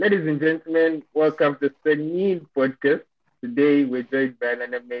Ladies and gentlemen, welcome to Senin Podcast. Today we're joined by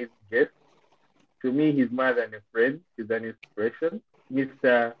an amazing guest. To me, he's more than a friend, he's an inspiration.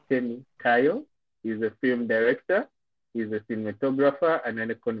 Mr. Temitayo. He's a film director, he's a cinematographer, and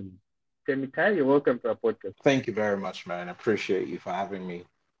an economist. Temitayo, welcome to our podcast. Thank you very much, man. I appreciate you for having me.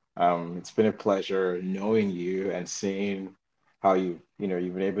 It's been a pleasure knowing you and seeing how you've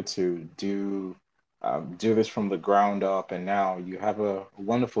been able to do this from the ground up, and now you have a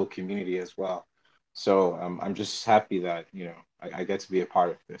wonderful community as well. So I'm just happy that I get to be a part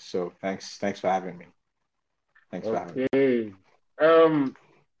of this. So thanks for having me. Thanks for having me. Okay. Um,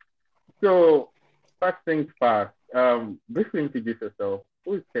 so first things first, briefly introduce yourself.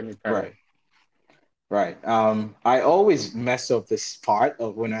 Who is Temitayo? Right, right. I always mess up this part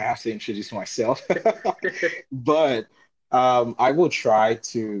of when I have to introduce myself. But I will try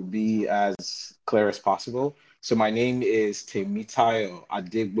to be as clear as possible. So my name is Temitayo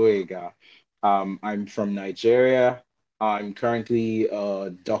Adegboyega. I'm from Nigeria. I'm currently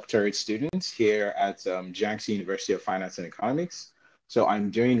a doctorate student here at Jiangxi University of Finance and Economics. So I'm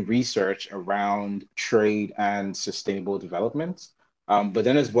doing research around trade and sustainable development. But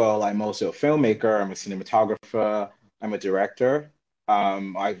then as well, I'm also a filmmaker. I'm a cinematographer. I'm a director.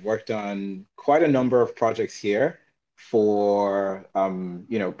 I've worked on quite a number of projects here for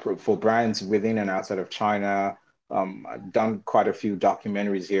for brands within and outside of China. I've done quite a few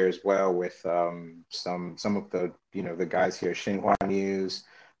documentaries here as well with some of the the guys here, Xinhua News,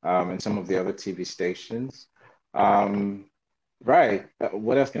 and some of the other TV stations. Um, right.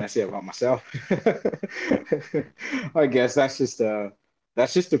 What else can I say about myself? I guess that's just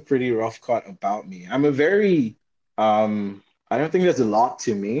a pretty rough cut about me. I'm a very I don't think there's a lot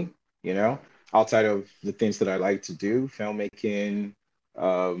to me, you know, outside of the things that I like to do, filmmaking,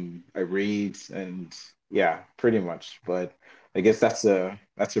 I read and yeah, pretty much. But I guess that's a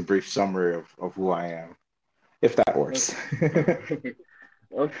brief summary of who I am, if that works.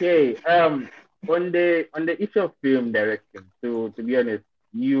 Okay. On the issue of film directing, so to be honest,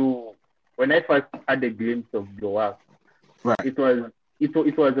 you when I first had a glimpse of your work, Right, it was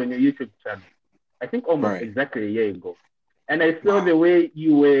on your YouTube channel. I think almost right. exactly a year ago, and I saw Wow. the way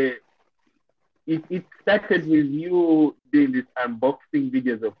you were. It started with you doing this unboxing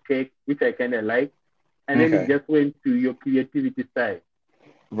videos of cake, which I kind of like, and then it Okay. just went to your creativity side.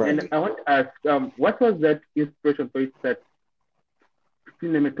 And Right. I want to ask, what was that inspiration for you to start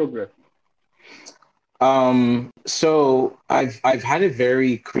cinematography? So I've had a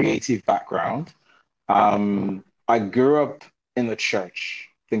very creative background. I grew up in the church.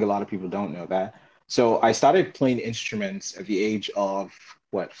 I think a lot of people don't know that. So I started playing instruments at the age of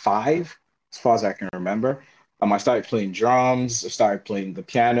what, 5, as far as I can remember. I started playing drums, I started playing the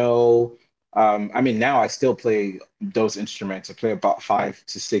piano. I mean, now I still play those instruments. I play about 5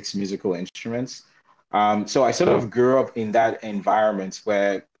 to 6 musical instruments. So I sort of grew up in that environment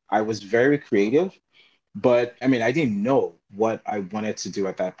where I was very creative, but I mean, I didn't know what I wanted to do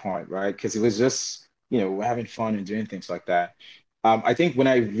at that point, right? Because it was just, we're having fun and doing things like that. I think when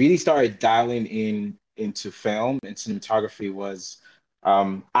I really started dialing into film and cinematography was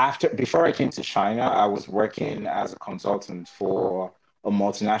before I came to China, I was working as a consultant for a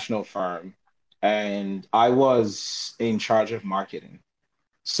multinational firm, and I was in charge of marketing.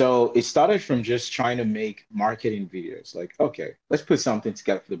 So it started from just trying to make marketing videos. Like, okay, let's put something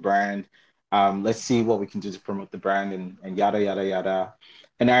together for the brand. Let's see what we can do to promote the brand and yada, yada, yada.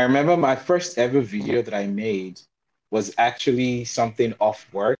 And I remember my first ever video that I made was actually something off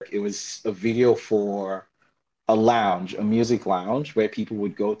work. It was a video for a lounge, a music lounge where people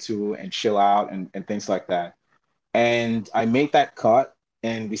would go to and chill out and things like that. And I made that cut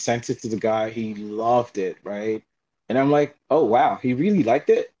and we sent it to the guy. He loved it, right? And I'm like, oh wow, he really liked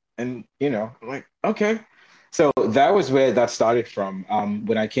it. And I'm like, okay. So that was where that started from.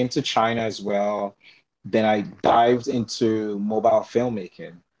 When I came to China as well, then I dived into mobile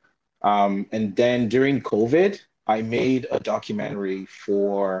filmmaking. And then during COVID, I made a documentary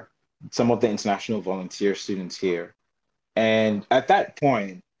for some of the international volunteer students here. And at that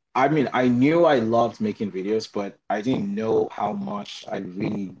point, I mean, I knew I loved making videos, but I didn't know how much I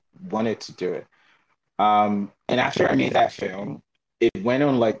really wanted to do it. And after I made that film, it went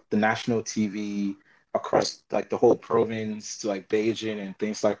on like the national TV across like the whole province to like Beijing and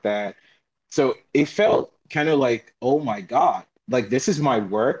things like that. So it felt kind of like, oh my God, like this is my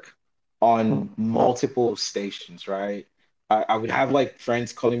work on multiple stations, right? I would have like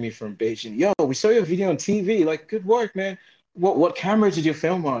friends calling me from Beijing, yo, we saw your video on TV, like good work, man. What camera did you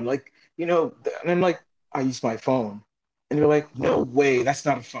film on? Like, and I'm like, I used my phone. And they're like, no way, that's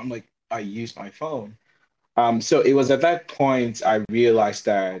not a phone. I'm like, I used my phone. So it was at that point I realized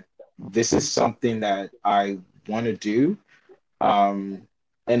that this is something that I want to do. Um,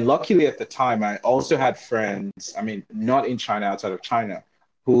 and luckily at the time, I also had friends, I mean, not in China, outside of China,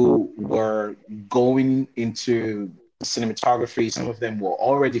 who were going into cinematography. Some of them were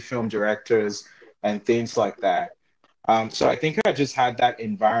already film directors and things like that. So I think I just had that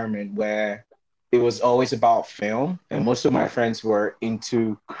environment where it was always about film, and most of my friends were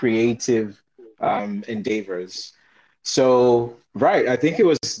into creative endeavors. So, right, I think it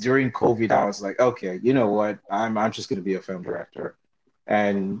was during COVID, I was like, okay, you know what? I'm just gonna be a film director.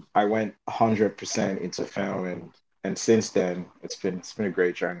 And I went 100% into film, and since then it's been a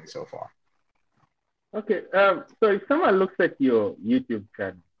great journey so far. Okay. So if someone looks at your YouTube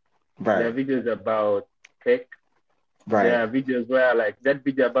channel, there are Right, videos about tech. There right. are videos where like that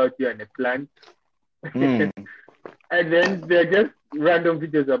video about you and a plant, Mm, and then there are just random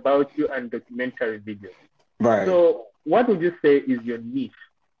videos about you and documentary videos. right, So what would you say is your niche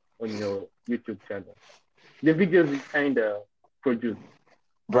on your YouTube channel? The videos you kind of produce.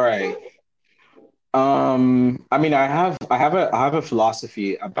 right. I mean, I have a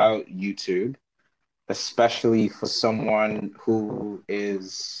philosophy about YouTube, especially for someone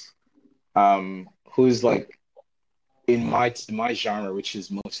who's like in my genre, which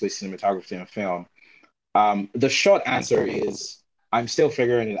is mostly cinematography and film. The short answer is I'm still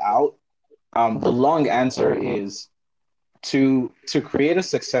figuring it out. The long answer is to create a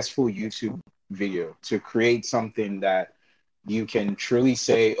successful YouTube video, to create something that you can truly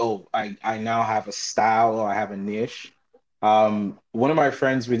say, oh, I now have a style or I have a niche. One of my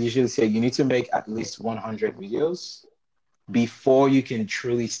friends would usually say you need to make at least 100 videos before you can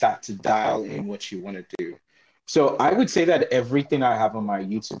truly start to dial in what you want to do. So I would say that everything I have on my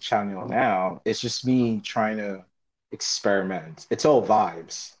YouTube channel now is just me trying to experiment. It's all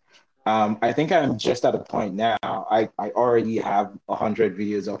vibes. I think I'm just at a point now. I already have 100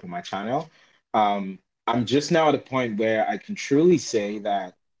 videos up on my channel. I'm just now at a point where I can truly say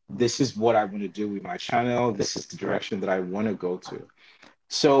that this is what I want to do with my channel. This is the direction that I want to go to.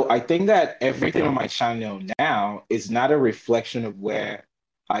 So I think that everything on my channel now is not a reflection of where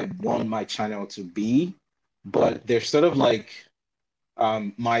I want my channel to be, but they're sort of like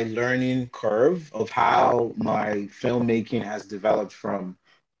my learning curve of how my filmmaking has developed from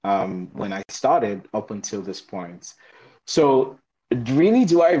when I started up until this point. So, really,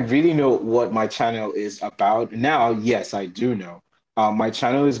 do I really know what my channel is about? Now, yes, I do know. My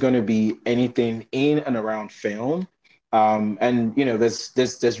channel is going to be anything in and around film. And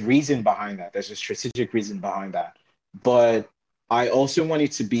there's reason behind that. There's a strategic reason behind that. But I also want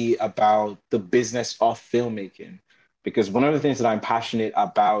it to be about the business of filmmaking because one of the things that I'm passionate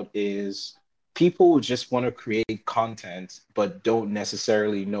about is people who just want to create content but don't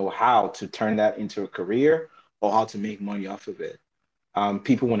necessarily know how to turn that into a career or how to make money off of it.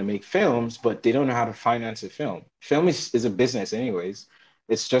 People want to make films, but they don't know how to finance a film. Film is a business, anyways.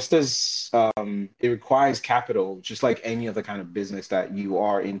 It's just as it requires capital, just like any other kind of business that you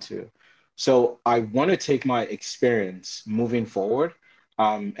are into. So I want to take my experience moving forward,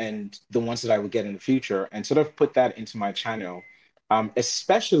 and the ones that I would get in the future, and sort of put that into my channel,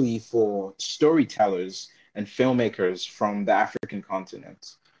 especially for storytellers and filmmakers from the African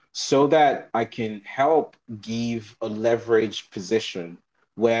continent so that I can help give a leveraged position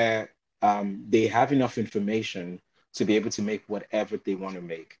where they have enough information to be able to make whatever they want to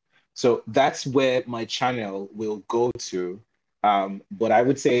make. So that's where my channel will go to. But I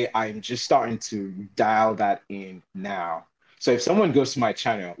would say I'm just starting to dial that in now. So if someone goes to my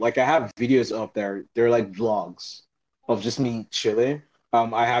channel, like I have videos up there, they're like vlogs of just me chilling.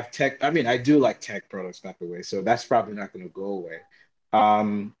 I have tech, I mean, I do like tech products, by the way, so that's probably not going to go away.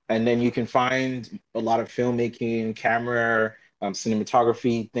 And then you can find a lot of filmmaking, camera,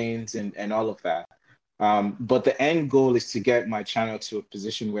 cinematography things, and all of that. But the end goal is to get my channel to a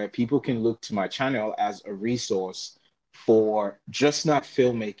position where people can look to my channel as a resource for just not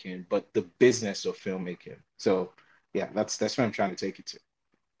filmmaking, but the business of filmmaking. So yeah, that's what I'm trying to take it to.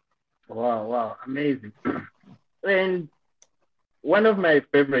 Wow, wow, amazing. And one of my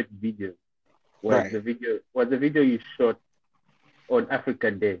favorite videos Right. was the video you shot on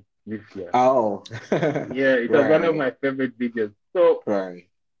Africa Day this year. Oh, Yeah, it was one of right, my favorite videos. So right,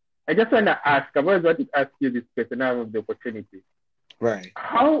 I just want to ask, I've always wanted to ask you this question now I have the opportunity. right.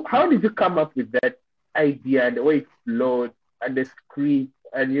 How did you come up with that idea and the way it flowed and the script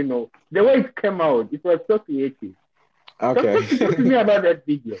and the way it came out? It was so creative. Talk to Okay. me about that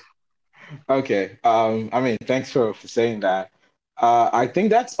video. Okay. I mean, thanks for saying that. I think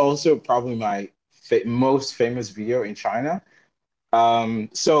that's also probably my fa most famous video in China.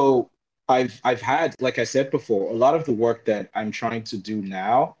 So. I've had, like I said before, a lot of the work that I'm trying to do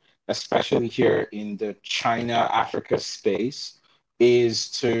now, especially here in the China Africa space, is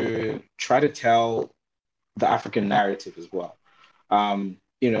to try to tell the African narrative as well.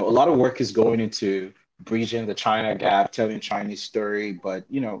 A lot of work is going into bridging the China gap, telling Chinese story, but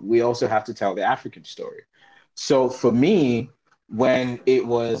we also have to tell the African story. So for me, when it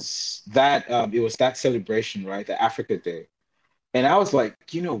was that celebration, right, the Africa Day, and I was like,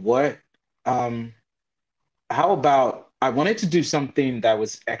 you know what? Um, how about I wanted to do something that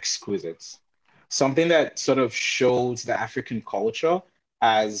was exquisite, something that sort of shows the African culture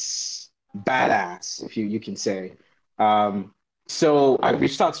as badass, if you can say. Um, so I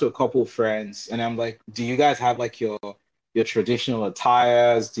reached out to a couple of friends, and I'm like, "Do you guys have like your traditional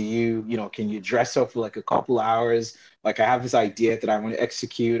attires? Can you dress up for like a couple hours? Like I have this idea that I want to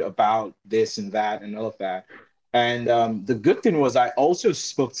execute about this and that and all of that." And the good thing was I also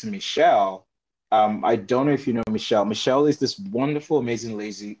spoke to Michelle. I don't know if you know Michelle. Michelle is this wonderful, amazing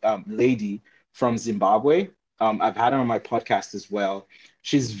lady from Zimbabwe. I've had her on my podcast as well.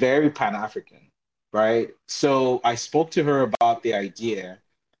 She's very Pan-African, right? So I spoke to her about the idea,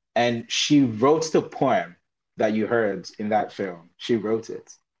 and she wrote the poem that you heard in that film. She wrote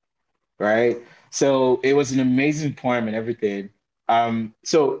it, right? So it was an amazing poem and everything.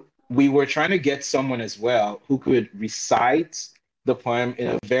 So we were trying to get someone as well who could recite the poem in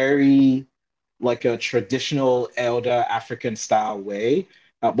a very like a traditional elder African style way.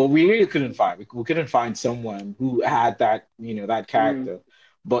 But we really couldn't find we couldn't find someone who had that that Mm, character.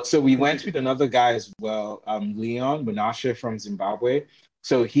 But so we went mm, with another guy as well, Leon Menashe from Zimbabwe.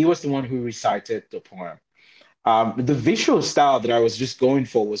 So he was the one who recited the poem. The visual style that I was just going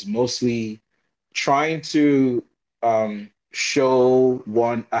for was mostly trying to show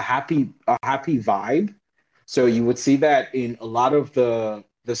one a happy vibe. So you would see that in a lot of the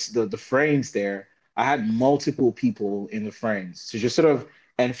frames there. I had multiple people in the frames to just sort of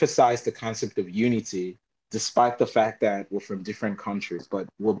emphasize the concept of unity, despite the fact that we're from different countries, but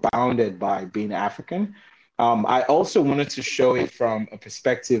we're bounded by being African. I also wanted to show it from a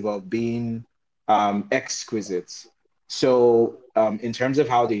perspective of being exquisite. So, in terms of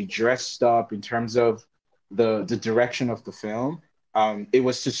how they dressed up, in terms of the direction of the film, it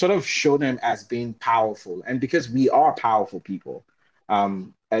was to sort of show them as being powerful, and because we are powerful people,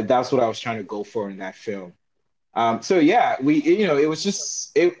 and that's what I was trying to go for in that film. So yeah, it was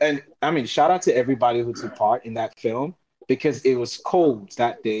just it, and I mean, shout out to everybody who took part in that film because it was cold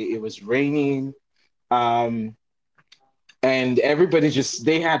that day, it was raining, um, and everybody just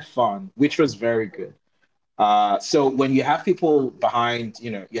they had fun, which was very good. So when you have people behind,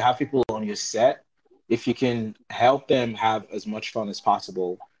 you have people on your set, if you can help them have as much fun as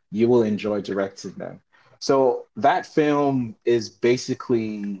possible, you will enjoy directing them. So that film is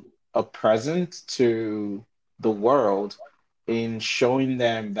basically a present to the world in showing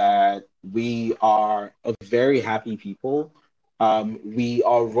them that we are a very happy people. We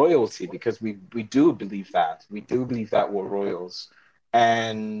are royalty because we do believe that. We do believe that we're royals.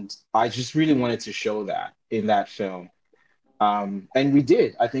 And I just really wanted to show that in that film. And we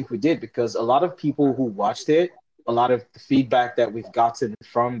did. I think we did because a lot of people who watched it, a lot of the feedback that we've gotten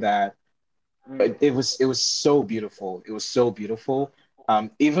from that mm, it was so beautiful. It was so beautiful.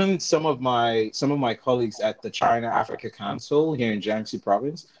 Even some of my colleagues at the China Africa Council here in Jiangxi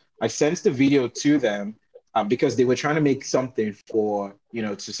province, I sent the video to them because they were trying to make something for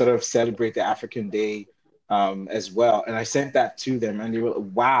to sort of celebrate the African Day as well. And I sent that to them, and they were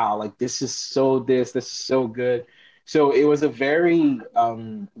like, "Wow, like this is so good." So it was a very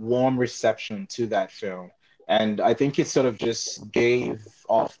warm reception to that film. And I think it sort of just gave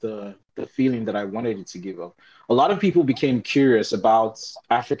off the feeling that I wanted it to give off. A lot of people became curious about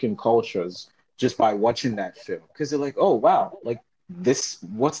African cultures just by watching that film because they're like, "Oh wow, like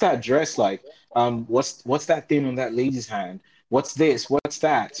what's that dress like? What's that thing on that lady's hand? What's this? What's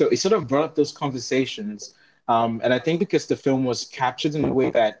that?" So it sort of brought up those conversations. And I think because the film was captured in a way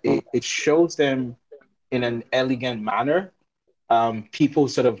that it shows them in an elegant manner, people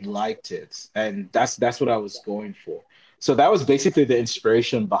sort of liked it, and that's what I was going for. So that was basically the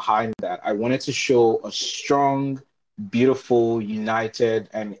inspiration behind that. I wanted to show a strong, beautiful, united,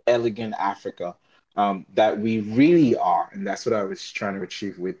 and elegant Africa that we really are, and that's what I was trying to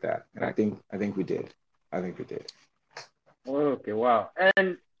achieve with that. And I think we did. I think we did. okay, wow.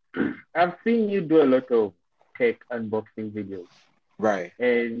 And I've seen you do a lot of tech unboxing videos, Right.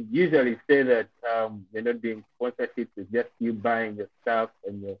 and usually say that you're not doing sponsorships, it's just you buying your stuff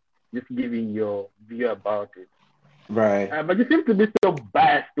and you're just giving your view about it. Right. But you seem to be so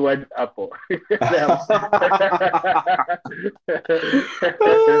biased towards Apple. Um, I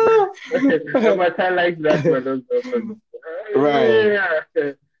must highlight that one also. 'Cause, Right.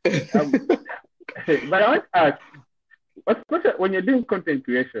 yeah. Um, but I want to ask, especially when you're doing content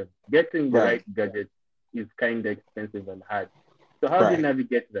creation, getting the right Right. gadget is kind of expensive and hard. So how do you Right.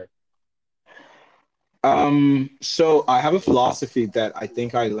 navigate that? So I have a philosophy that I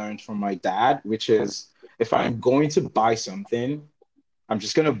think I learned from my dad, which is if I'm going to buy something, I'm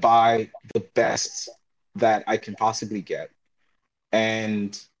just going to buy the best that I can possibly get.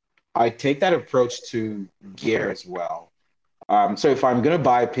 And I take that approach to gear as well. So if I'm going to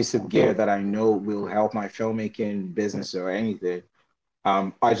buy a piece of gear that I know will help my filmmaking business or anything,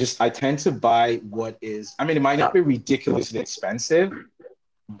 I tend to buy what is, I mean, it might not be ridiculously expensive,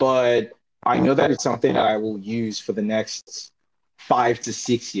 but I know that it's something that I will use for the next 5 to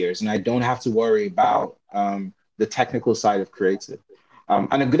 6 years, and I don't have to worry about the technical side of creative.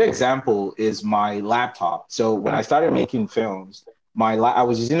 And a good example is my laptop. So when I started making films, I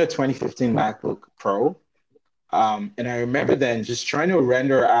was using a 2015 MacBook Pro, and I remember then just trying to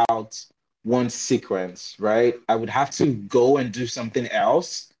render out one sequence, right? I would have to go and do something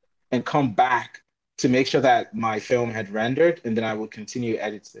else and come back to make sure that my film had rendered, and then I would continue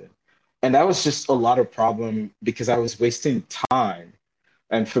editing. And that was just a lot of problem because I was wasting time.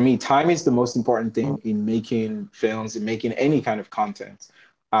 And for me, time is the most important thing in making films and making any kind of content.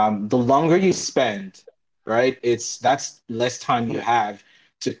 The longer you spend, right, that's less time you have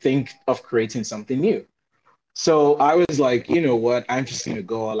to think of creating something new. So I was like, you know what? I'm just gonna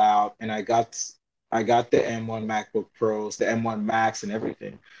go all out, and I got the M1 MacBook Pros, the M1 Max, and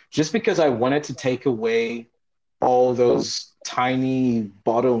everything, just because I wanted to take away all those tiny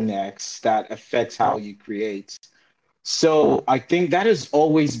bottlenecks that affect how you create. So I think that has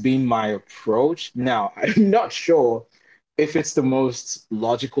always been my approach. Now, I'm not sure if it's the most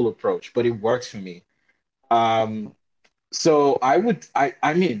logical approach, but it works for me. Um, so I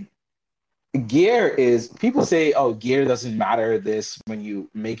mean, gear is people say, oh, gear doesn't matter this when you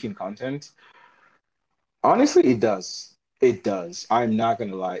making content. Honestly, it does. It does. I'm not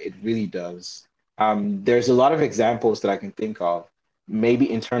gonna lie, it really does. There's a lot of examples that I can think of,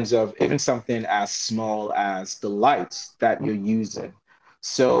 maybe in terms of even something as small as the lights that you're using.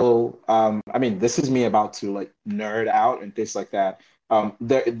 So, I mean, this is me about to like nerd out and things like that.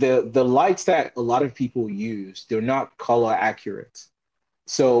 The lights that a lot of people use, they're not color accurate.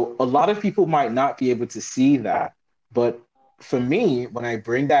 So a lot of people might not be able to see that. But for me, when I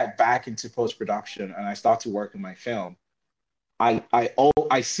bring that back into post-production and I start to work on my film,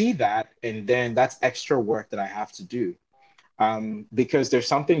 I see that, and then that's extra work that I have to do. Because there's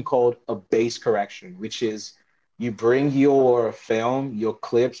something called a base correction, which is you bring your film, your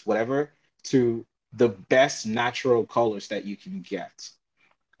clips, whatever, to the best natural colors that you can get.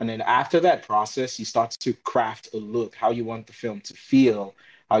 And then after that process, you start to craft a look, how you want the film to feel,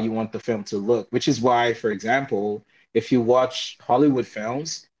 how you want the film to look, which is why, for example, if you watch Hollywood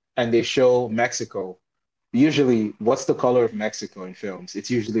films and they show Mexico, usually what's the color of Mexico in films? It's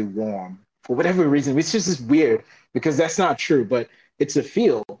usually warm for whatever reason, which is just weird because that's not true, but it's a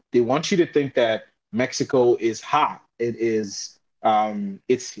feel. They want you to think that Mexico is hot. There's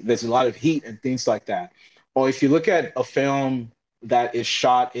a lot of heat and things like that. Or if you look at a film that is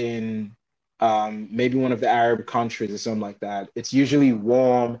shot in maybe one of the Arab countries or something like that. It's usually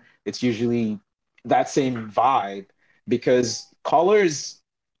warm. It's usually that same vibe because colors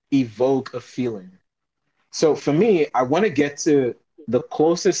evoke a feeling. So for me, I want to get to the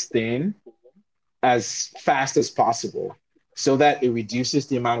closest thing as fast as possible so that it reduces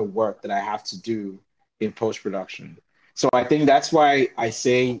the amount of work that I have to do in post production. So I think that's why I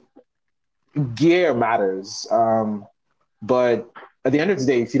say gear matters. But at the end of the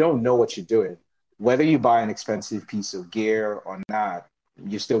day, if you don't know what you're doing, whether you buy an expensive piece of gear or not,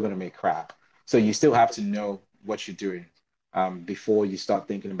 you're still going to make crap. So you still have to know what you're doing before you start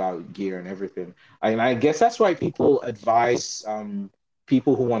thinking about gear and everything. And I guess that's why people advise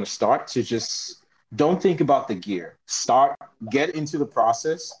people who want to start to just don't think about the gear. Start, get into the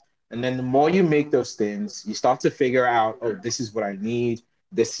process. And then the more you make those things, you start to figure out, oh, this is what I need.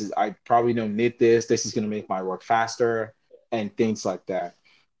 I probably don't need this. This is going to make my work faster and things like that.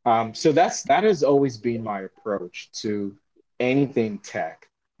 So that has always been my approach to anything tech.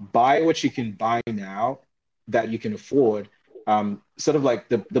 Buy what you can buy now that you can afford, sort of like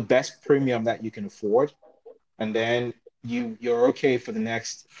the best premium that you can afford, and then you're okay for the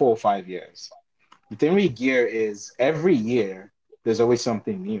next 4 or 5 years. The thing with gear is every year there's always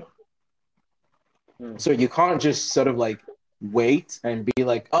something new. Hmm. So you can't just sort of like wait and be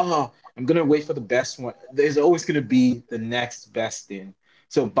like, oh, I'm gonna wait for the best one. There's always gonna be the next best thing.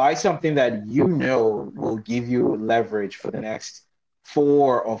 So buy something that you know will give you leverage for the next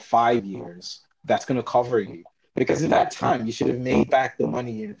 4 or 5 years that's gonna cover you. Because in that time, you should have made back the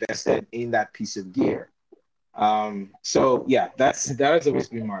money you invested in that piece of gear. So yeah, that has always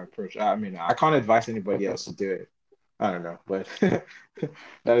been my approach. I mean, I can't advise anybody else to do it. I don't know, but that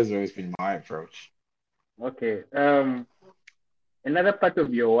has always been my approach. Okay. Another part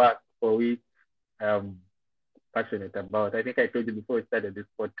of your work for which I'm passionate about, I think I told you before we started this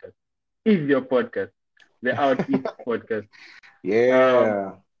podcast, is your podcast, the Out East podcast. Um,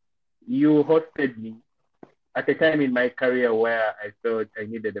 Yeah. you hosted me at a time in my career where I felt I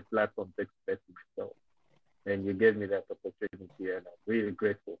needed a platform to express myself. And you gave me that opportunity, and I'm really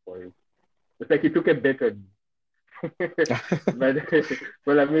grateful for it. It's like you took a bet on me. but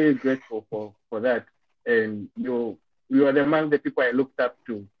but I'm really grateful for that. And you are among the people I looked up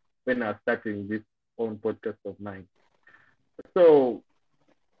to when I was starting this own podcast of mine. So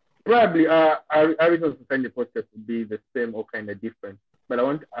probably our reasons to find the podcast would be the same or kind of different. But I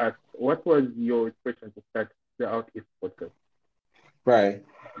want to ask, what was your inspiration to start the Out East podcast? Right.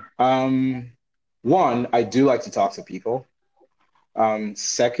 Um, One, I do like to talk to people.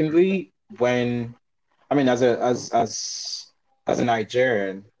 Secondly, when I mean, as a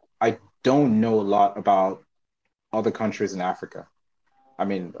Nigerian, I don't know a lot about other countries in Africa. I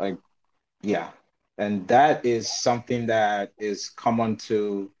mean, like, yeah, and that is something that is common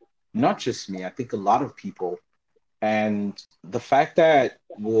to not just me. I think a lot of people. And the fact that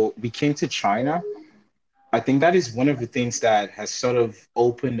we came to China, I think that is one of the things that has sort of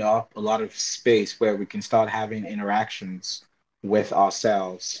opened up a lot of space where we can start having interactions with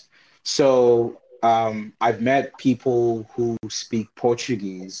ourselves. So I've met people who speak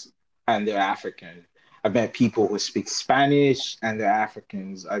Portuguese and they're African. I've met people who speak Spanish and they're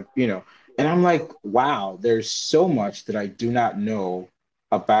Africans. And I'm like, wow, there's so much that I do not know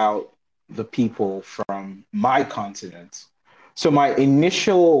about the people from my continent. So my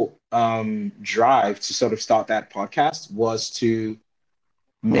initial drive to sort of start that podcast was to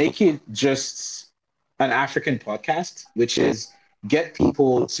make it just an African podcast, which is get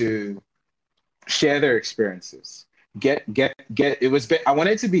people to share their experiences. Get. It was. I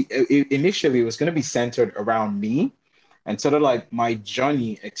wanted to be initially. It was going to be centered around me and sort of like my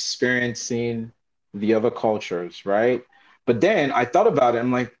journey experiencing the other cultures, right? But then I thought about it.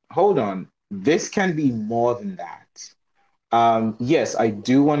 I'm like, hold on, this can be more than that. Yes, I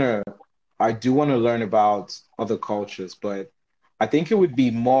do want to learn about other cultures, but I think it would be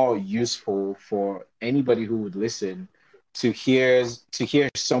more useful for anybody who would listen to hear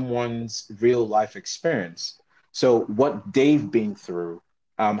someone's real life experience. So what they've been through,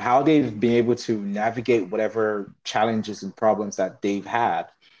 how they've been able to navigate whatever challenges and problems that they've had.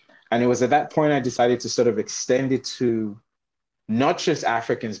 And it was at that point I decided to sort of extend it to not just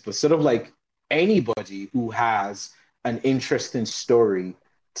Africans, but sort of like anybody who has an interesting story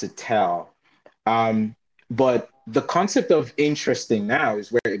to tell. Um, but the concept of interesting now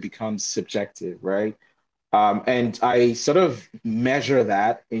is where it becomes subjective, right? And I sort of measure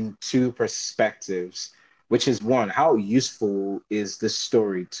that in two perspectives, which is one, how useful is this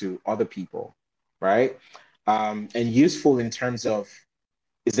story to other people, right? And useful in terms of,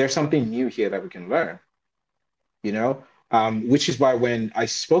 is there something new here that we can learn? Which is why when I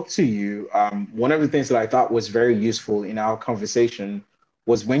spoke to you, one of the things that I thought was very useful in our conversation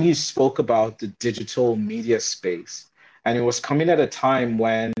was when you spoke about the digital media space. And it was coming at a time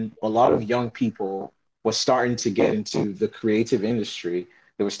when a lot of young people were starting to get into the creative industry.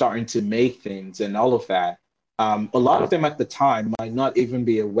 They were starting to make things and all of that. A lot of them at the time might not even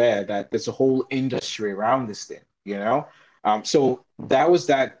be aware that there's a whole industry around this thing. So that was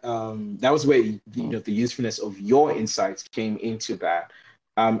where the usefulness of your insights came into that.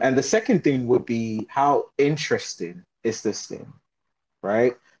 And the second thing would be how interesting is this thing,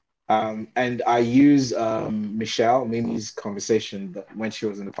 right? And I use Michelle, Mimi's conversation when she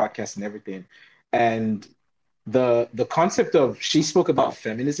was in the podcast and everything, and the concept of she spoke about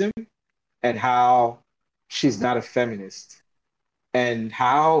feminism and how she's not a feminist and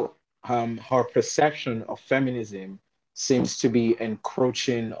how her perception of feminism seems to be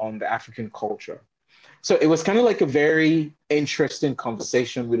encroaching on the African culture. So it was kind of like a very interesting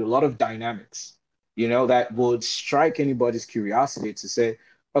conversation with a lot of dynamics, that would strike anybody's curiosity to say,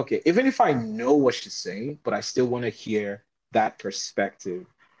 okay, even if I know what she's saying, but I still want to hear that perspective.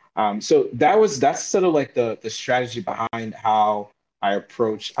 So that's sort of like the strategy behind how I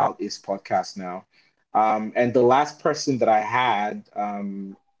approach out this podcast now. And the last person that I had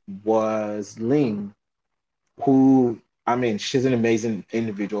was Ling, who I mean, she's an amazing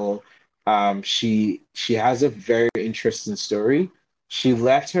individual. She has a very interesting story. She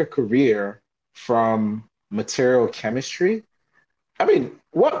left her career from material chemistry. I mean,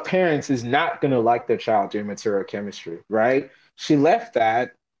 what parents is not going to like their child doing material chemistry, right? She left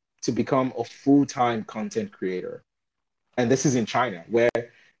that to become a full-time content creator. And this is in China, where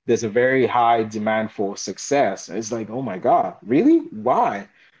there's a very high demand for success. And it's like, oh my God, really? Why?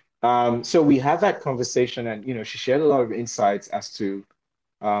 So we had that conversation, and she shared a lot of insights as to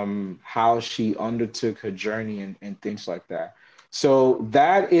how she undertook her journey and things like that. So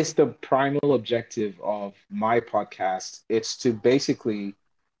that is the primal objective of my podcast. It's to basically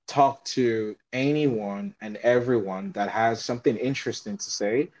talk to anyone and everyone that has something interesting to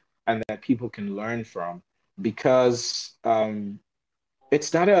say and that people can learn from, because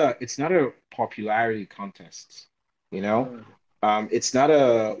it's not a popularity contest, you know. Mm. It's not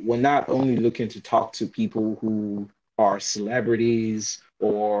a we're not only looking to talk to people who are celebrities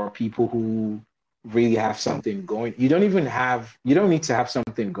or people who really have something going. You don't need to have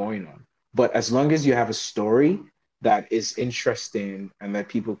something going on. But as long as you have a story that is interesting and that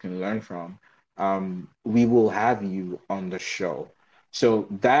people can learn from, we will have you on the show. So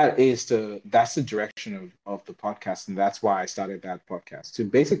that's the direction of the podcast, and that's why I started that podcast, to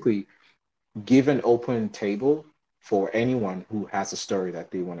basically give an open table for anyone who has a story that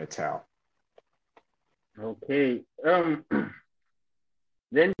they want to tell. Okay.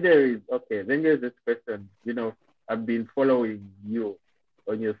 Then there's this question. I've been following you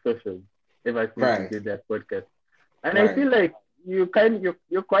on your socials ever since you Right, did that podcast, and I right, feel like you're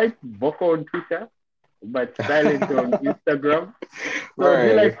quite vocal on Twitter, but silent on Instagram. So do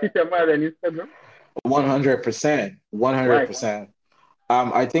you right. like Twitter more than Instagram? 100%, Why? 100%.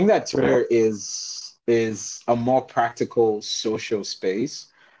 I think that Twitter is a more practical social space.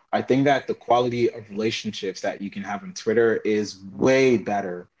 I think that the quality of relationships that you can have on Twitter is way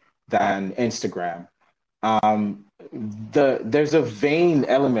better than Instagram. Um, there's a vain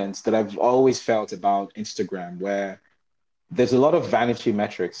element that I've always felt about Instagram, where there's a lot of vanity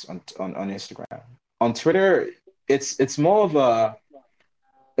metrics on Instagram. On Twitter, it's more of a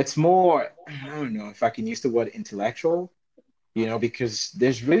it's more, I don't know if I can use the word intellectual, because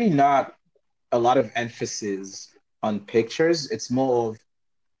there's really not a lot of emphasis on pictures. It's more of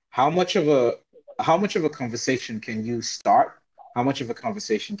how much of a how much of a conversation can you start? How much of a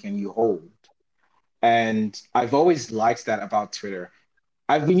conversation can you hold? And I've always liked that about Twitter.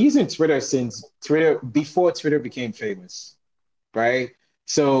 I've been using Twitter since Twitter before Twitter became famous, right?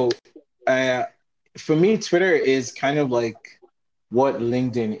 So uh, for me, Twitter is kind of like what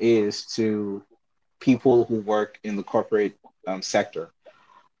LinkedIn is to people who work in the corporate sector.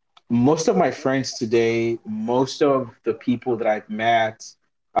 Most of my friends today, most of the people that I've met,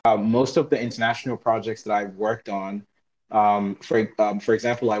 most of the international projects that I've worked on. For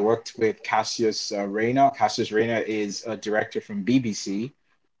example, I worked with Cassius Reyna. Cassius Reyna is a director from BBC,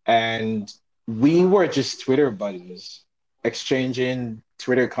 and we were just Twitter buddies, exchanging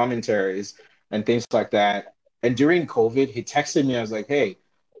Twitter commentaries and things like that. And during COVID, he texted me. I was like, "Hey,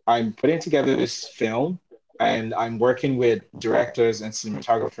 I'm putting together this film, and I'm working with directors and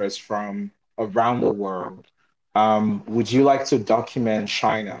cinematographers from around the world. Would you like to document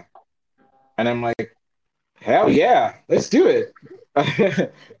China?" And I'm like, "Hell yeah, let's do it."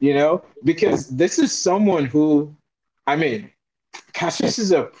 Because this is someone who, I mean, Cassius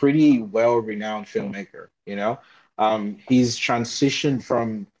is a pretty well-renowned filmmaker. He's transitioned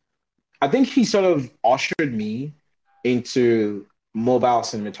from, I think he sort of ushered me into mobile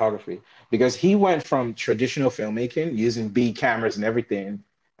cinematography, because he went from traditional filmmaking using B cameras and everything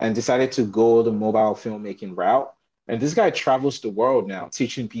and decided to go the mobile filmmaking route. And this guy travels the world now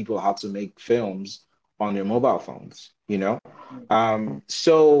teaching people how to make films on their mobile phones.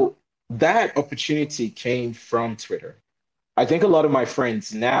 So that opportunity came from Twitter. I think a lot of my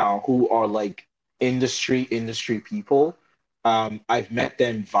friends now who are like industry people, I've met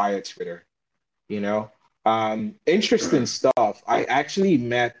them via Twitter, you know. Interesting stuff. I actually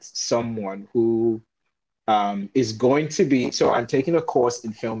met someone who is going to be, so I'm taking a course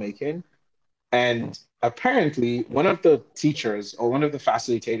in filmmaking, and apparently one of the teachers or one of the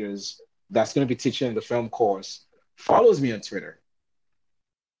facilitators that's going to be teaching the film course follows me on Twitter.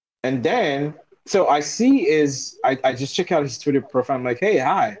 And then, so I just check out his Twitter profile. I'm like, "Hey,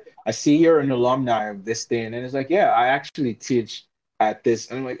 hi, I see you're an alumni of this thing." And it's like, "Yeah, I actually teach at this."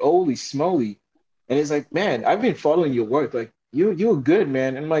 And I'm like, "Holy smoly." And it's like, "Man, I've been following your work. Like, you were good,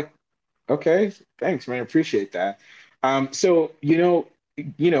 man." And I'm like, "Okay, thanks, man. I appreciate that." So,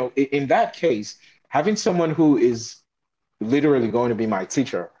 in that case, having someone who is literally going to be my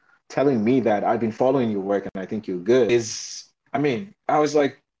teacher telling me that I've been following your work and I think you're good is, I mean, I was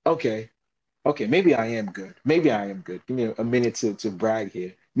like, okay, okay, maybe I am good. Maybe I am good. Give me a minute to brag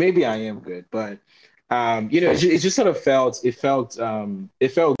here. Maybe I am good, but it just sort of it felt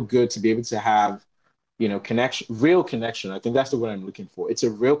good to be able to have, connection, real connection. I think that's the word I'm looking for. It's a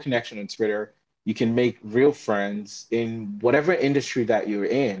real connection on Twitter. You can make real friends in whatever industry that you're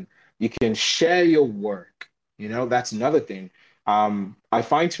in. You can share your work. That's another thing. I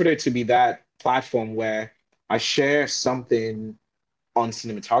find Twitter to be that platform where I share something on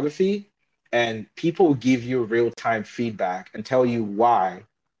cinematography, and people give you real-time feedback and tell you why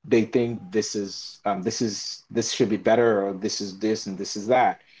they think this should be better, or this is this and this is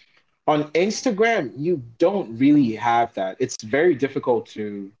that. On Instagram, you don't really have that. It's very difficult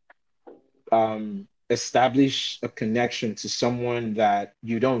to establish a connection to someone that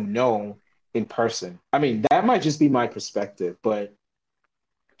you don't know in person. I mean, that might just be my perspective, but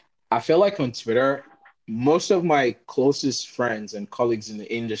I feel like on Twitter, most of my closest friends and colleagues in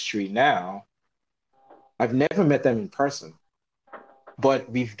the industry now, I've never met them in person, but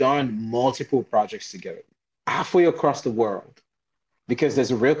we've done multiple projects together, halfway across the world, because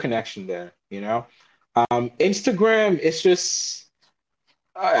there's a real connection there. Instagram, it's just,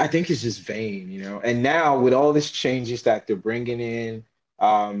 I think it's just vain. And now with all these changes that they're bringing in,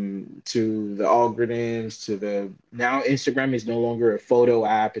 to the algorithms, now Instagram is no longer a photo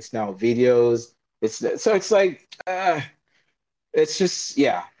app, it's now videos. It's like, it's just,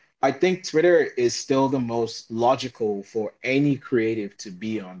 yeah. I think Twitter is still the most logical for any creative to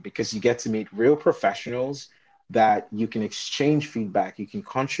be on, because you get to meet real professionals that you can exchange feedback, you can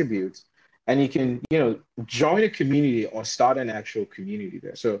contribute, and you can, join a community or start an actual community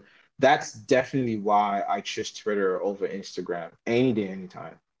there. So that's definitely why I choose Twitter over Instagram any day,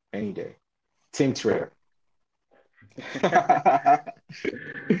 anytime, any day. Team Twitter.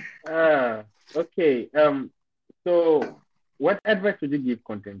 Ah, okay. So what advice would you give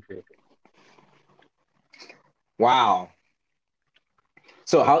content creators? Wow.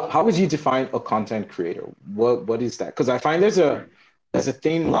 So how would you define a content creator? What is that? Because I find there's a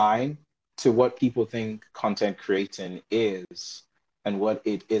thin line to what people think content creating is and what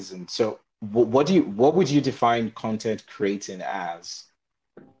it isn't. So what would you define content creating as?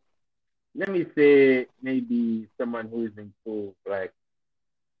 Let me say maybe someone who is into like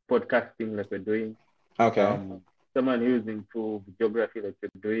podcasting like we're doing, Okay, um, someone who is into videography like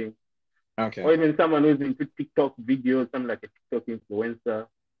we're doing, or okay, even someone who's into TikTok videos, something like a TikTok influencer.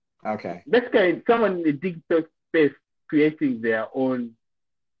 okay, That kind, someone in the digital space creating their own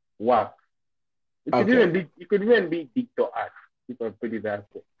work. okay, It could even be digital art, if I put it that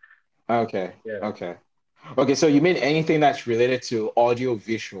way. okay, Yeah. okay. Okay, so you mean anything that's related to audio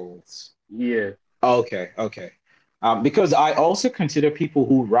visuals? Yeah. Okay, okay. Because I also consider people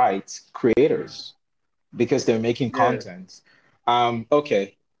who write creators, because they're making Yeah. content.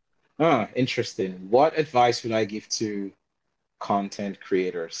 Okay. Interesting. What advice would I give to content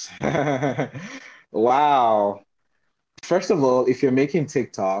creators? Wow. First of all, if you're making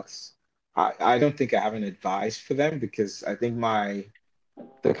TikToks, I don't think I have an advice for them, because I think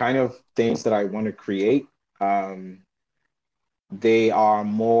the kind of things that I want to create, um, they are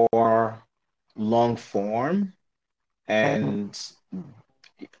more long form, and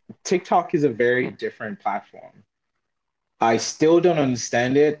TikTok is a very different platform. I still don't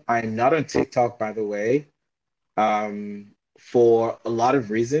understand it. I'm not on TikTok, by the way, for a lot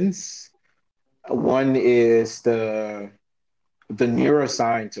of reasons. One is the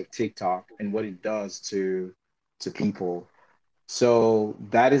neuroscience of TikTok and what it does to people. So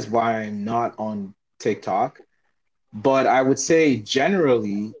that is why I'm not on TikTok. But I would say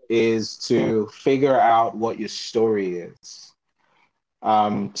generally is to figure out what your story is.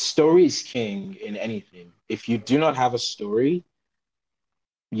 Story is king in anything. If you do not have a story,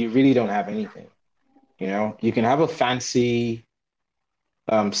 you really don't have anything. You can have a fancy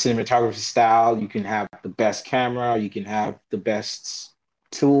cinematography style, you can have the best camera, you can have the best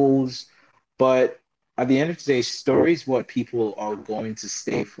tools, but at the end of the day, story is what people are going to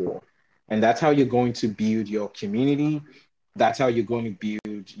stay for. And that's how you're going to build your community. That's how you're going to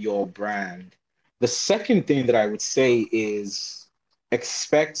build your brand. The second thing that I would say is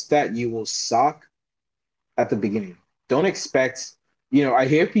expect that you will suck at the beginning. Don't expect, I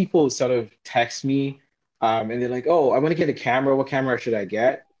hear people sort of text me, and they're like, oh, I want to get a camera. What camera should I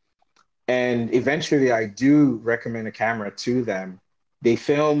get? And eventually I do recommend a camera to them. They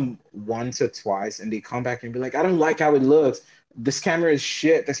film once or twice and they come back and be like, I don't like how it looks. This camera is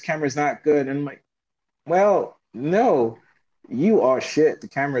shit. This camera is not good. And I'm like, well, no, you are shit. The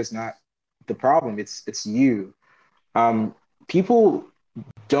camera is not the problem. It's you. Um, People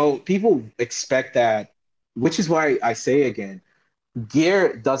don't people expect that, which is why I say again,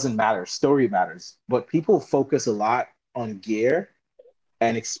 gear doesn't matter, story matters. But people focus a lot on gear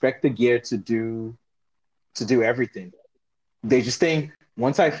and expect the gear to do everything. They just think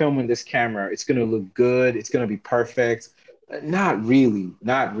once I film on this camera, it's gonna look good, it's gonna be perfect. Not really,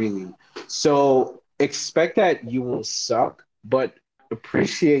 not really. So expect that you will suck, but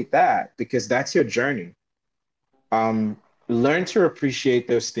appreciate that because that's your journey. Um, Learn to appreciate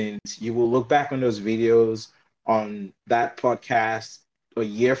those things. You will look back on those videos on that podcast a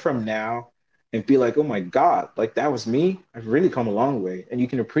year from now and be like, oh my God, like that was me. I've really come a long way. And you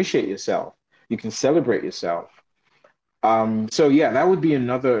can appreciate yourself. You can celebrate yourself. So yeah, that would be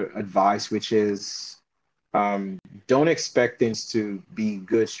another advice, which is um, don't expect things to be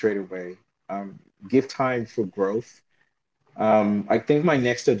good straight away. Give time for growth. I think my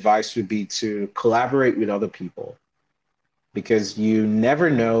next advice would be to collaborate with other people because you never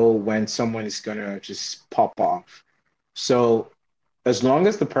know when someone is gonna just pop off. So as long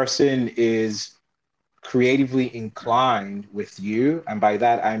as the person is creatively inclined with you, and by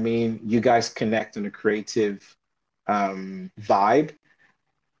that I mean you guys connect on a creative vibe,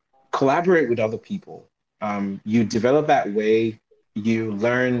 collaborate with other people. You develop that way, you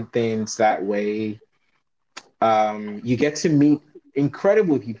learn things that way, you get to meet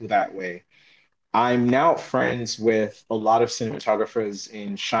incredible people that way. I'm now friends with a lot of cinematographers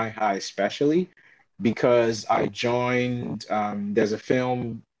in Shanghai, especially because I joined. There's a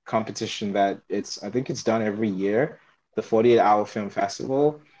film competition that I think it's done every year, the 48-hour film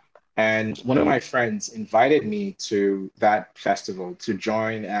festival. And one of my friends invited me to that festival to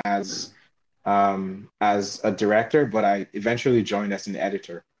join as a director, but I eventually joined as an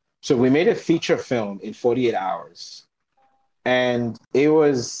editor. So we made a feature film in 48 hours, and it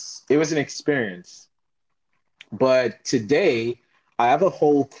was an experience. But today, I have a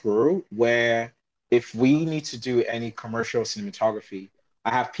whole crew where if we need to do any commercial cinematography,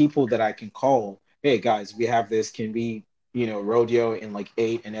 I have people that I can call. Hey guys, we have this. Can we, rodeo in like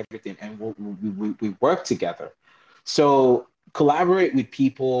eight and everything, and we work together. So collaborate with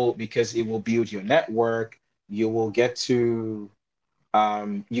people because it will build your network. You will get to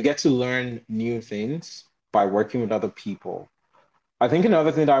you get to learn new things by working with other people. I think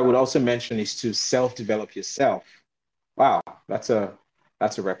another thing that I would also mention is to self-develop yourself. Wow, that's a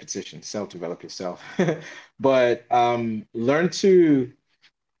repetition. Self-develop yourself. But learn to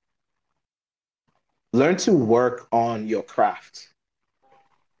work on your craft.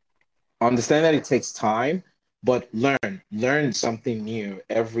 Understand that it takes time, but learn something new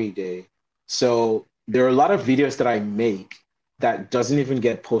every day. So there are a lot of videos that I make that doesn't even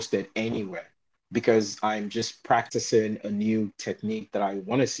get posted anywhere because I'm just practicing a new technique that I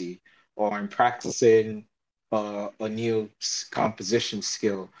want to see, or I'm practicing a new composition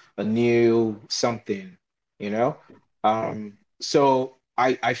skill, a new something, you know? So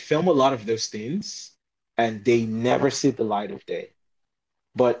I film a lot of those things and they never see the light of day.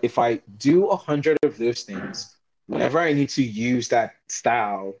 But if I do 100 of those things, whenever I need to use that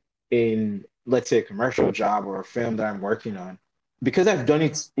style in, let's say, a commercial job or a film that I'm working on, because I've done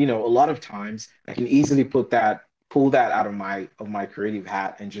it, a lot of times, I can easily pull that out of my creative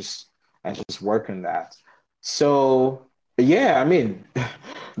hat and just work on that. So yeah, I mean,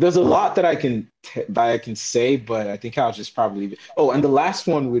 there's a lot that I can say, but I think I'll just probably leave it. Oh, and the last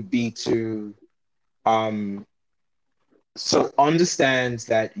one would be to um so understands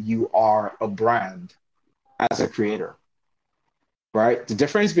that you are a brand as a creator, right? The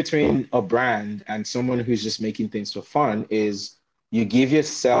difference between a brand and someone who's just making things for fun is you give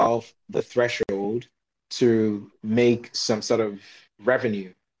yourself the threshold to make some sort of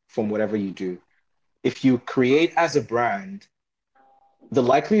revenue from whatever you do. If you create as a brand, the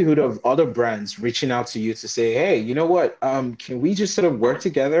likelihood of other brands reaching out to you to say, hey, you know what? Can we just sort of work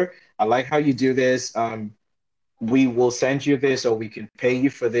together? I like how you do this. We will send you this or we can pay you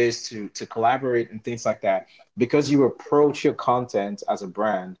for this to collaborate and things like that because you approach your content as a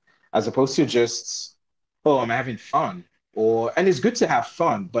brand as opposed to just, oh, I'm having fun. Or and it's good to have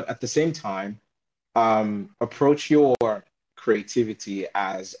fun, but at the same time approach your creativity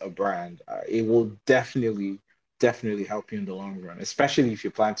as a brand. It will definitely help you in the long run, especially if you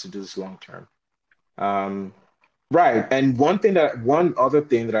plan to do this long term. um, Right. And one other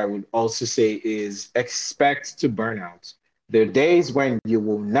thing that I would also say is expect to burn out. There are days when you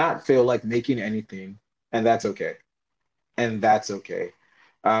will not feel like making anything, and that's okay. And that's okay.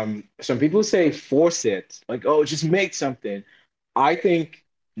 Some people say force it, like, oh, just make something. I think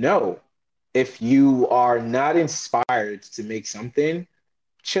no. If you are not inspired to make something,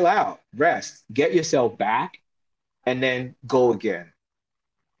 chill out, rest, get yourself back, and then go again.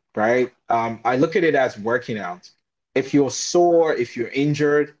 right? I look at it as working out. If you're sore, if you're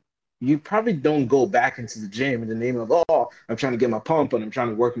injured, you probably don't go back into the gym in the name of, oh, I'm trying to get my pump and I'm trying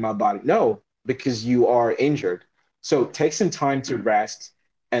to work my body. No, because you are injured. So take some time to rest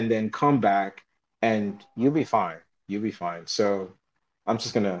and then come back and you'll be fine. You'll be fine. So I'm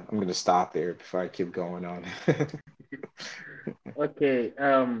gonna stop there before I keep going on. Okay.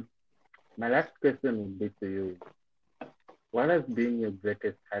 My last question would be to you. What has been your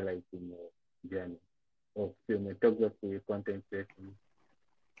greatest highlight in your journey of cinematography, content creation?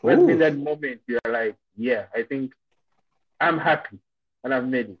 What has been Ooh, that moment you're like, yeah, I think I'm happy and I've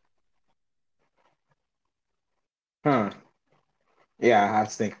made it? huh. Yeah, I have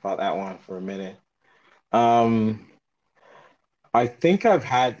to think about that one for a minute. Um, I think I've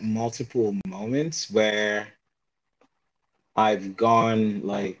had multiple moments where I've gone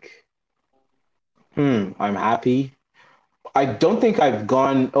like, I'm happy. I don't think I've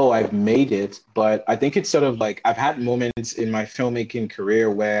gone, oh, I've made it, but I think it's sort of like I've had moments in my filmmaking career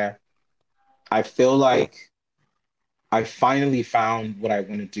where I feel like I finally found what I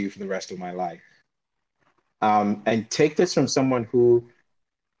want to do for the rest of my life. And take this from someone who,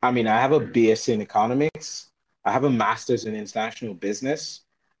 I mean, I have a BSc in economics, I have a master's in international business,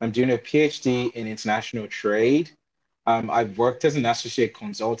 I'm doing a PhD in international trade. I've worked as an associate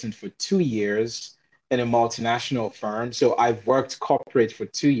consultant for 2 years in a multinational firm. So I've worked corporate for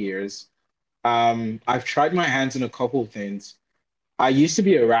 2 years. I've tried my hands on a couple of things. I used to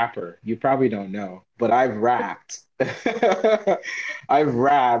be a rapper. You probably don't know, but I've rapped. I've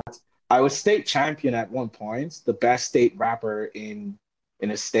rapped. I was state champion at one point, the best state rapper in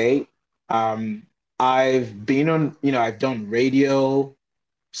a state. Um, I've been on, I've done radio.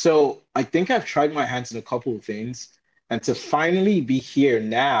 So I think I've tried my hands on a couple of things, and to finally be here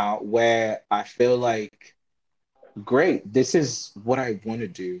now where I feel like, great, this is what I want to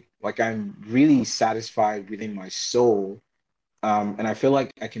do. Like I'm really satisfied within my soul, and I feel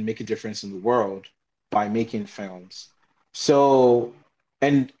like I can make a difference in the world by making films. So,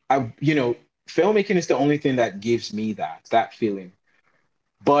 and filmmaking is the only thing that gives me that feeling.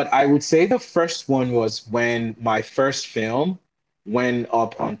 But I would say the first one was when my first film went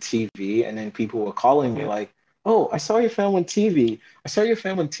up on TV, and then people were calling me like, "Oh, I saw your film on TV. I saw your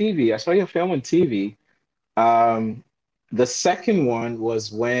film on TV. I saw your film on TV." Um, the second one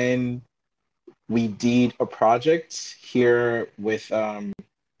was when we did a project here with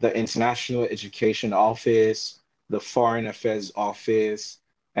the International Education Office, the Foreign Affairs Office,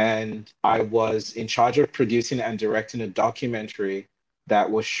 and I was in charge of producing and directing a documentary that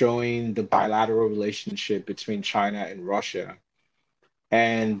was showing the bilateral relationship between China and Russia.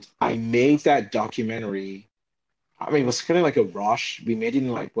 And I made that documentary. I mean, it was kind of like a rush. We made it in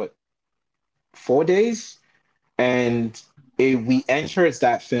like what, 4 days? And we entered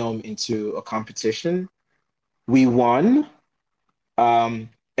that film into a competition. We won.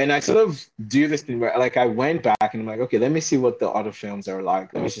 And I sort of do this thing where like I went back and I'm like, okay, let me see what the other films are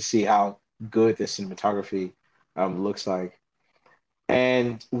like. Let me just see how good the cinematography looks like.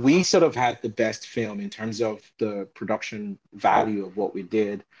 And we sort of had the best film in terms of the production value of what we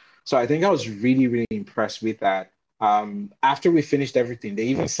did. So I think I was really, really impressed with that. After we finished everything, they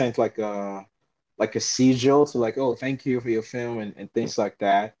even sent like a sigil to like, oh, thank you for your film and things like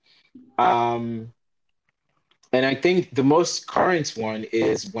that. Um, and I think the most current one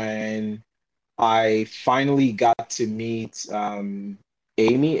is when I finally got to meet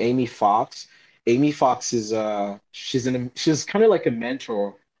Amy Fox. Amy Fox is she's kind of like a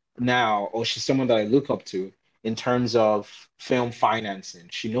mentor now, or she's someone that I look up to in terms of film financing.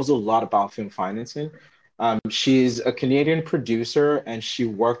 She knows a lot about film financing. She's a Canadian producer and she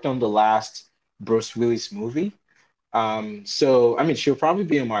worked on the last Bruce Willis movie. So I mean, she'll probably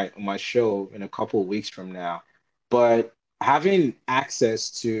be on my show in a couple of weeks from now. But having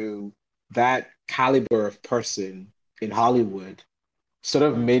access to that caliber of person in Hollywood sort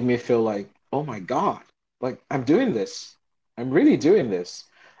of made me feel like, oh my God, like I'm doing this. I'm really doing this.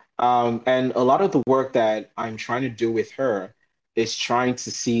 And a lot of the work that I'm trying to do with her is trying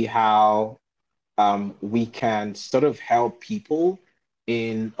to see how we can sort of help people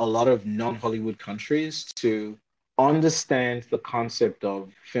in a lot of non-Hollywood countries to understand the concept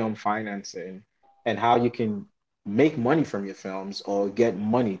of film financing and how you can make money from your films or get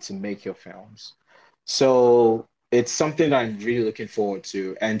money to make your films. So it's something that I'm really looking forward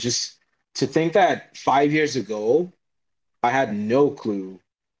to. And just to think that 5 years ago, I had no clue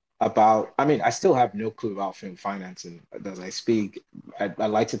about, I mean, I still have no clue about film financing as I speak. I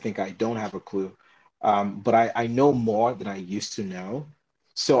like to think I don't have a clue, but I know more than I used to know.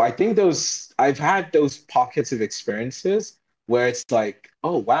 So I think I've had those pockets of experiences where it's like,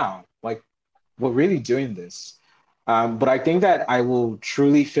 oh wow, like we're really doing this. But I think that I will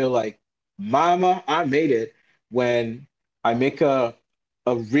truly feel like, Mama, I made it when I make a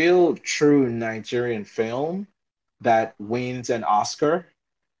real true Nigerian film that wins an Oscar.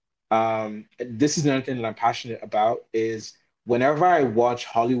 This is another thing that I'm passionate about is whenever I watch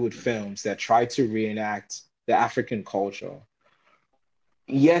Hollywood films that try to reenact the African culture,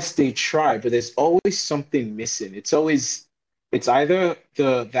 yes, they try, but there's always something missing. It's either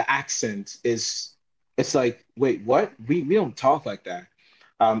the accent is it's like, wait, what? We don't talk like that.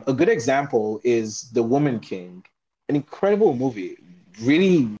 A good example is The Woman King, an incredible movie,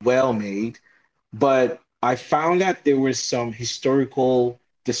 really well made, but I found that there was some historical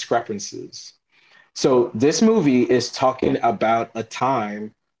discrepancies. So this movie is talking about a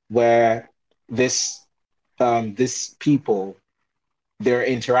time where this this people they're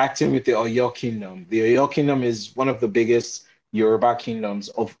interacting with the Oyo Kingdom. The Oyo Kingdom is one of the biggest Yoruba kingdoms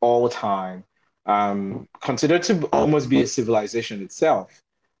of all time, considered to almost be a civilization itself.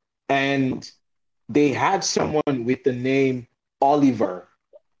 And they had someone with the name Oliver.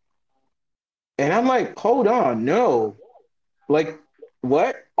 And I'm like, hold on, no. Like,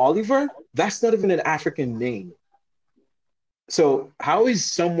 what? Oliver? That's not even an African name. So, how is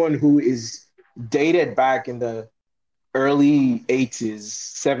someone who is dated back in the early 80s,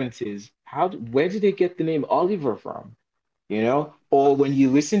 70s, where did they get the name Oliver from? You know? Or when you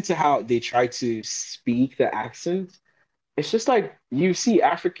listen to how they try to speak the accent, it's just like you see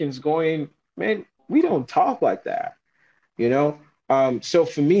Africans going, man, we don't talk like that, you know? So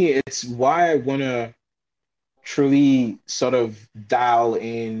for me, it's why I want to truly sort of dial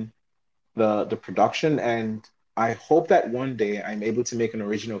in the production, and I hope that one day I'm able to make an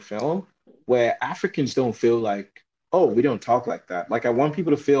original film where Africans don't feel like, oh, we don't talk like that. Like I want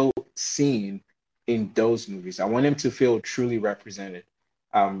people to feel seen in those movies. I want them to feel truly represented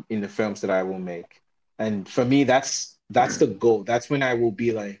in the films that I will make. And for me, that's the goal. That's when I will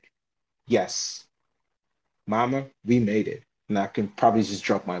be like, yes, Mama, we made it. And I can probably just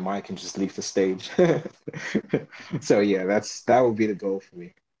drop my mic and just leave the stage. So yeah, that would be the goal for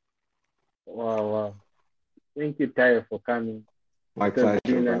me. Wow, wow. Thank you, Tayo, for coming. My It has pleasure,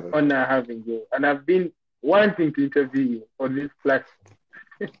 been an brother. honor having you, and I've been wanting to interview you on this platform.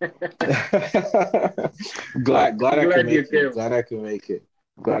 Glad I'm I can glad you make it. came. Glad I can make it.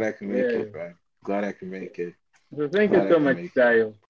 Glad I can make Yeah. it, man. Glad I can make it. So thank you Glad I so can much, make it. Tayo.